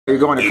You're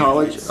going to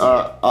college?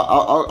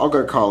 I'll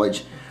go to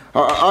college.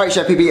 All right,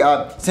 Chef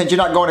PB, since you're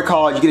not going to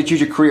college, you get to choose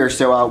your career.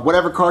 So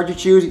whatever card you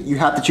choose, you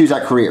have to choose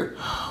that career.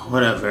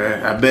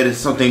 Whatever. I bet it's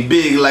something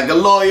big like a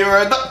lawyer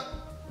or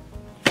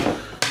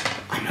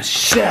I'm a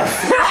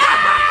chef.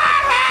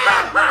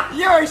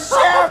 You're a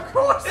chef? Of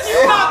course.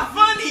 It's not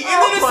funny. And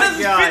then it says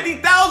it's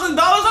 $50,000.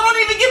 I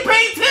don't even get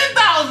paid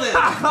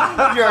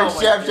 $10,000. You're a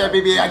chef, Chef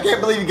PB. I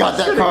can't believe you got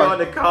that card.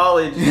 Going to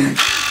college.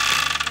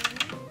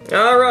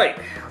 All right.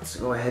 Let's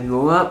go ahead and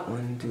move up.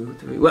 1, 2,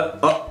 3. What?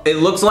 Oh, it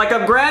looks like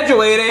I'm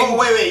graduating. Oh,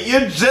 wait.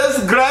 You're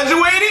just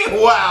graduating?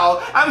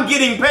 Wow. I'm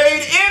getting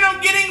paid and I'm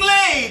getting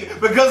laid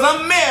because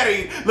I'm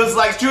married. Looks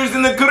like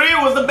choosing the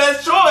career was the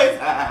best choice.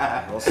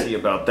 We'll see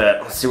about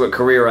that. Let's see what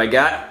career I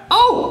got.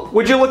 Oh,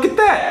 would you look at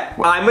that?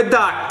 I'm a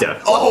doctor.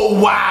 Oh,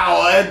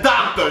 wow. A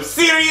doctor.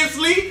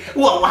 Seriously?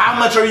 Well, how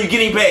much are you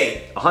getting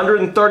paid?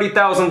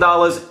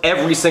 $130,000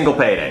 every single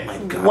payday. Oh my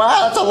God.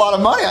 Wow, that's a lot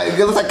of money. It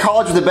looks like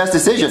college was the best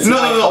decision.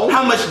 No.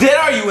 How much debt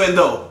are you in,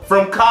 though,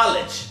 from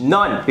college?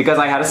 None, because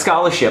I had a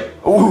scholarship.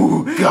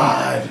 Ooh,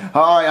 God.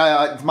 All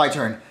right, it's my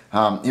turn.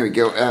 Here we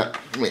go.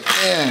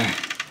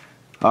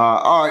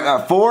 All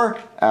right, 4.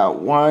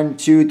 1,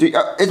 2, 3.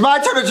 It's my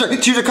turn to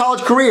choose a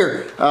college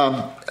career.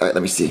 All right,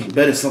 let me see. I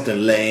bet it's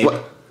something lame.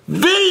 What?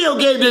 Video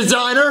game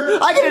designer?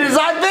 I get to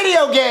design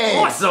video games.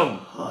 Awesome.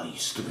 Oh, you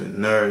stupid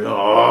nerd.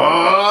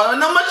 Oh,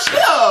 not much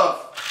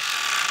stuff.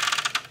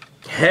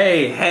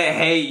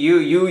 Hey,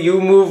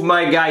 you move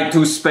my guy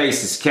 2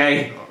 spaces,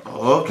 okay?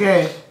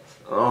 Okay.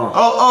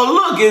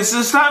 Oh, look, it's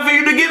time for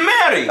you to get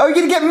married. Oh, you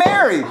get to get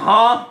married.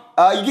 Huh?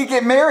 You get to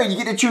get married. You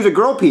get to choose a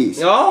girl piece.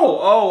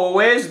 Oh,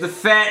 where's the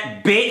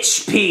fat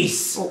bitch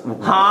piece?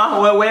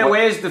 Huh?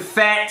 Where's the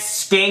fat,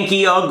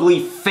 skanky,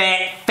 ugly,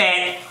 fat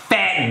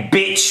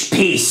bitch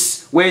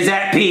piece? Where's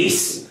that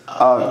piece?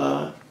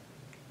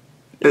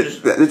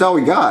 That's all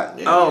we got.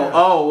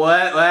 Well,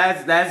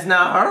 that's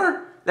not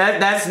her.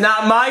 That's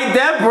not my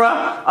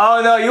Deborah.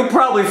 Oh no, you'll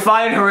probably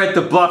find her at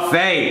the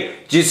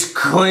buffet, just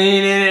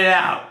cleaning it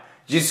out.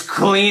 Just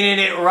cleaning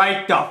it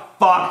right the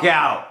fuck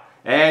out.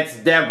 That's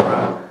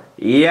Deborah.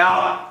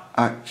 Yep.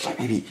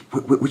 Maybe,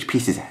 which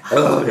piece is that?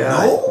 Oh,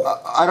 no.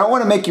 I don't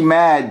want to make you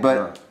mad,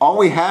 but all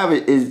we have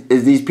is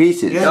these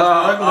pieces. You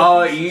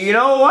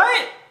know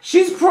what?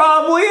 She's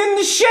probably in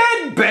the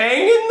shed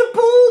banging the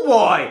pool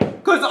boy.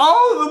 Cause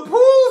the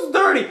pool's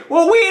dirty.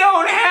 Well, we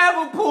don't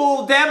have a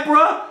pool,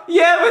 Deborah.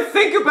 You ever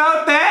think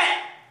about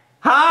that?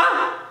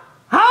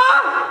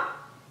 Huh?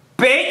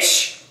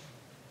 Bitch?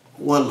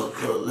 Well,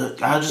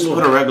 look, I'll just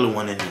put a regular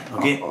one in there,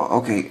 okay?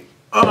 Okay.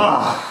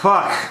 Oh,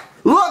 fuck.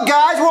 Look,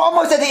 guys, we're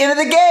almost at the end of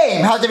the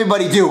game. How's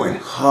everybody doing?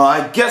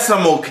 I guess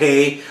I'm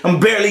okay. I'm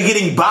barely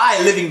getting by,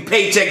 living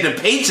paycheck to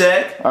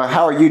paycheck.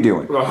 How are you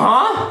doing?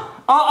 Huh?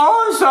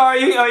 Oh, I'm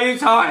sorry. Are you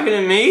talking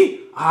to me?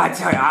 I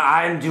tell you,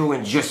 I'm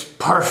doing just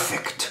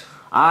perfect.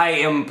 I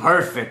am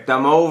perfect.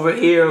 I'm over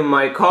here in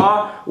my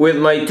car with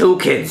my 2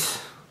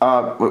 kids.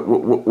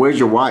 Where's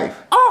your wife?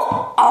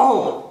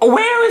 Oh,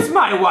 where is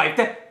my wife?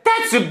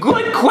 That's a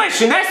good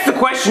question. That's the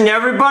question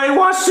everybody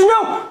wants to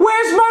know.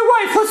 Where's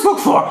my wife? Let's look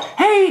for her.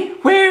 Hey,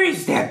 where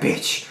is that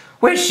bitch?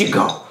 Where'd she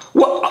go?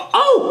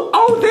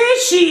 Oh, there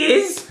she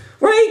is.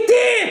 Right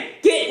there.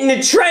 Getting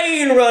the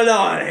train run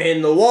on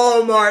in the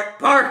Walmart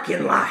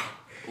parking lot.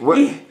 What?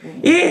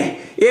 Yeah,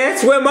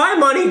 that's where my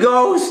money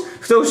goes.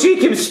 So she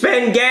can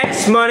spend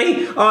gas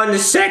money on the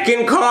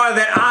second car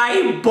that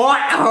I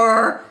bought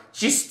her.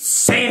 Just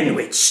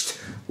sandwiched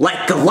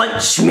like a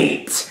lunch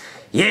meat.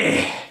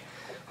 Yeah.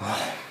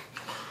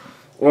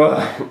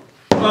 Yep,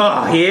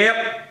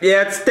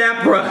 it's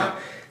Deborah.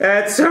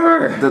 That's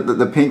her. The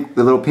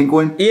little pink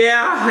one?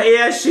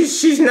 Yeah,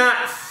 she's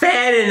not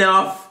fat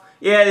enough.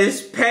 Yeah,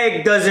 this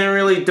peg doesn't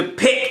really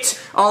depict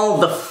all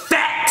the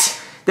fat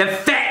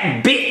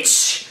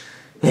bitch.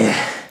 Yeah.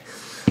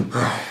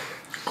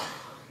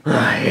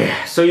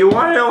 So you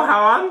want to know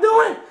how I'm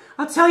doing?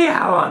 I'll tell you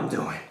how I'm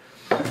doing.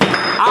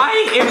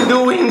 I am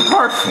doing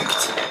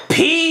perfect.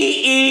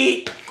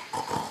 P.E.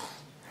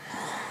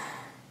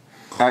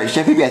 Alright,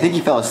 Chef PB, I think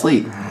you fell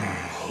asleep.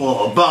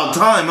 Well, about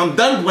time. I'm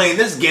done playing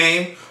this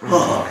game.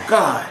 Oh,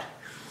 God.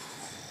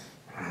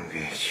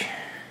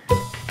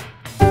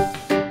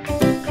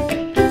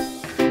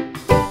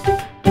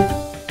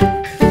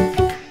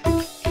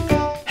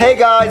 Hey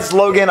guys, it's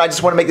Logan. I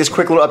just want to make this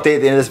quick little update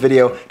at the end of this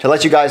video to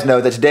let you guys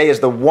know that today is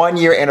the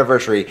 1-year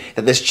anniversary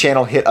that this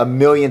channel hit 1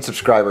 million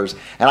subscribers.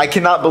 And I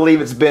cannot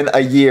believe it's been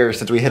a year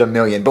since we hit 1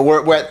 million, but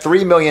we're at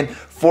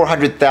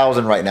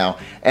 3,400,000 right now.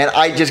 And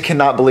I just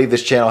cannot believe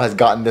this channel has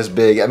gotten this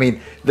big. I mean,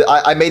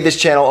 I made this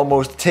channel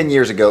almost 10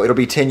 years ago. It'll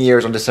be 10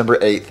 years on December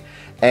 8th.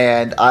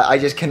 And I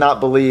just cannot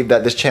believe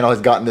that this channel has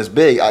gotten this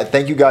big. I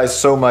thank you guys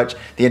so much.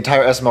 The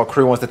entire SML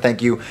crew wants to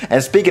thank you.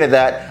 And speaking of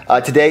that,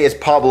 today is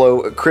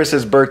Pablo,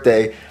 Chris's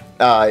birthday.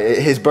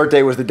 His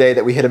birthday was the day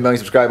that we hit 1 million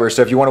subscribers.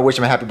 So if you want to wish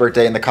him a happy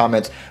birthday in the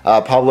comments,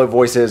 Pablo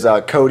voices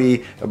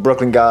Cody, a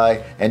Brooklyn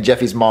guy, and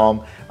Jeffy's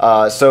mom.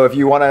 So if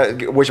you want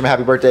to wish him a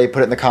happy birthday,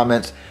 put it in the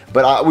comments.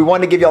 But we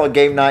wanted to give y'all a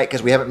game night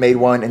because we haven't made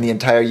one in the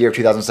entire year of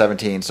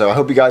 2017. So I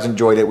hope you guys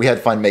enjoyed it. We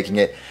had fun making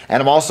it.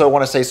 And I also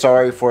want to say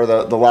sorry for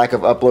the lack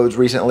of uploads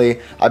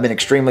recently. I've been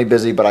extremely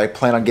busy, but I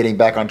plan on getting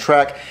back on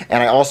track.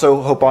 And I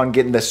also hope on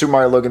getting the Super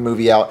Mario Logan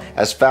movie out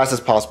as fast as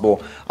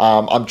possible.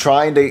 I'm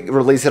trying to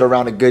release it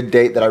around a good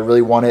date that I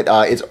really want it.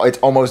 It's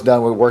almost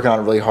done. We're working on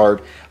it really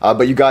hard.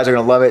 But you guys are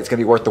going to love it. It's going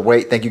to be worth the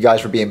wait. Thank you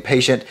guys for being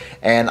patient.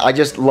 And I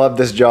just love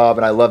this job,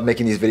 and I love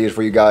making these videos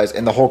for you guys.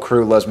 And the whole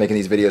crew loves making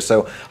these videos.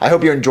 So I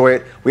hope you enjoy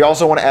it. We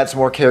also want to add some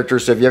more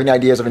characters. So if you have any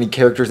ideas of any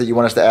characters that you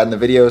want us to add in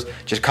the videos,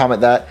 just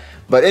comment that.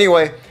 But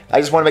anyway, I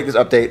just want to make this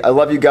update. I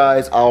love you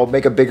guys. I'll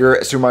make a bigger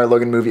Super Mario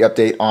Logan movie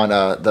update on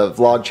the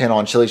vlog channel,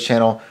 on Chili's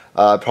channel,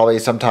 probably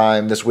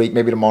sometime this week,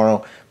 maybe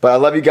tomorrow. But I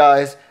love you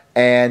guys.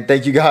 And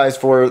thank you guys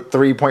for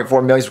 3.4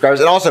 million subscribers.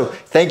 And also,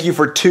 thank you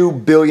for 2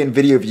 billion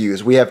video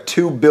views. We have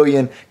 2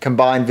 billion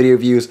combined video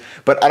views.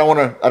 But I don't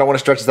want to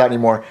stretch this out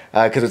anymore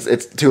because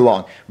it's too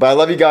long. But I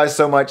love you guys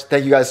so much.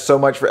 Thank you guys so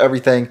much for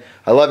everything.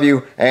 I love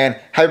you, and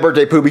happy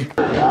birthday, Poobie.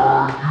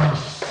 You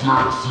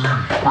sexy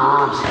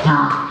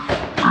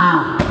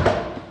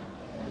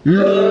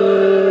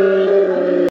bastard.